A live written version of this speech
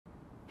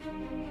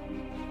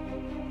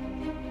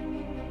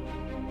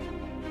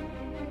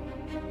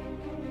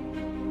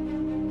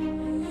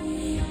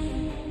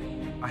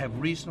I have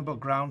reasonable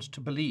grounds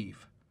to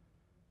believe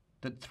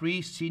that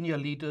 3 senior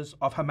leaders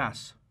of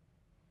Hamas,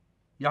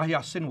 Yahya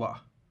Sinwar,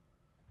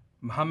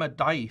 Mohammed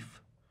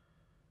Daif,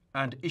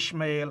 and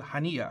Ismail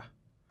Haniyeh,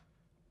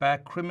 bear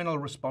criminal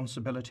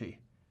responsibility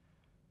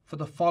for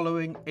the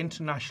following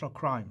international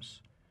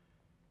crimes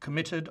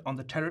committed on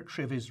the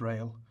territory of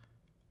Israel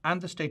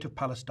and the State of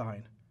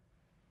Palestine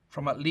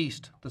from at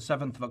least the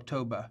 7th of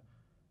October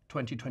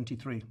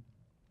 2023.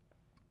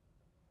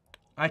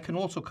 I can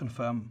also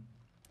confirm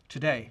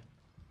today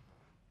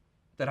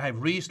that I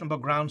have reasonable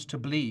grounds to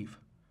believe,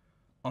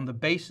 on the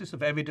basis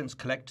of evidence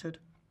collected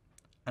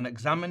and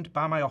examined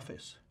by my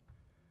office,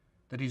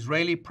 that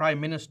Israeli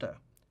Prime Minister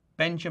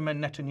Benjamin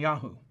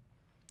Netanyahu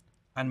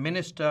and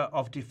Minister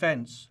of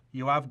Defense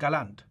Yoav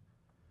Gallant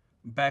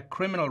bear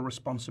criminal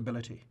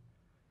responsibility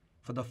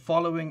for the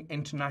following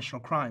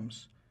international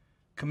crimes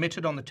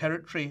committed on the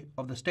territory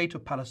of the State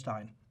of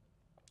Palestine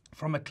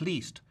from at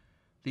least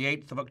the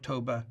 8th of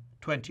October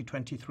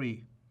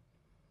 2023.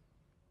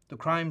 The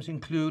crimes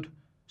include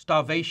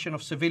starvation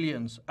of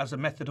civilians as a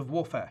method of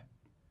warfare,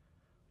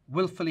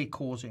 willfully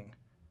causing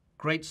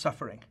great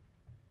suffering,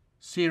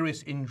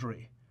 serious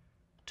injury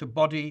to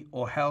body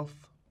or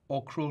health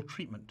or cruel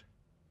treatment,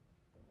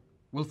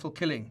 willful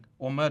killing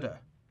or murder,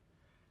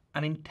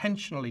 and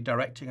intentionally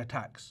directing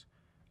attacks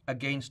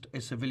against a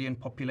civilian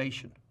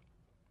population,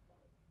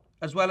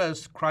 as well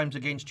as crimes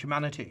against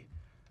humanity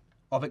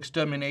of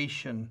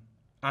extermination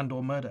and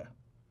or murder,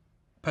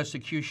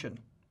 persecution,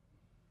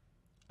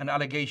 and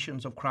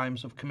allegations of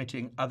crimes of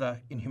committing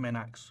other inhumane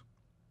acts.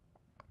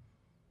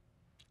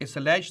 It's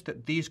alleged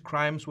that these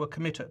crimes were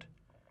committed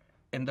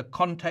in the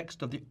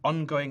context of the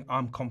ongoing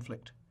armed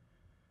conflict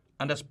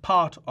and as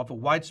part of a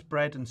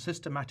widespread and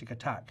systematic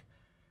attack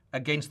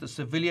against the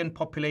civilian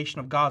population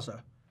of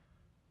Gaza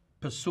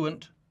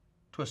pursuant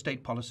to a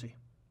state policy.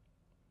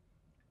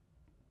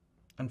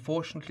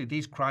 Unfortunately,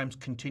 these crimes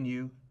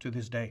continue to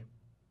this day.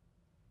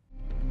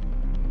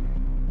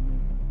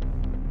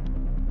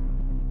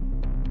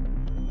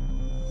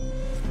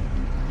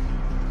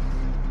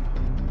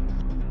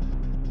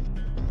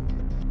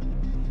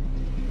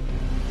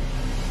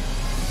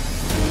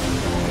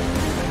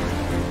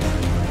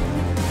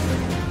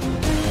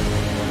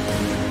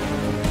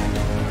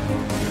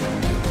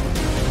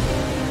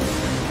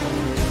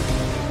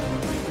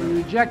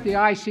 Reject the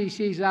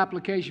ICC's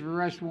application for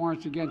arrest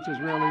warrants against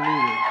Israeli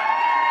leaders.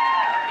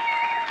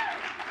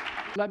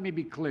 Let me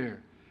be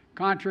clear.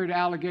 Contrary to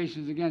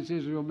allegations against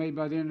Israel made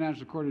by the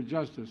International Court of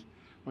Justice,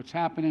 what's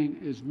happening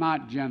is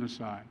not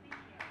genocide.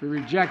 We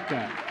reject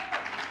that.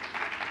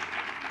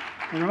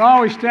 We're going to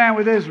always stand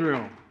with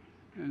Israel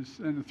and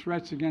the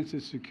threats against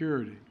its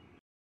security.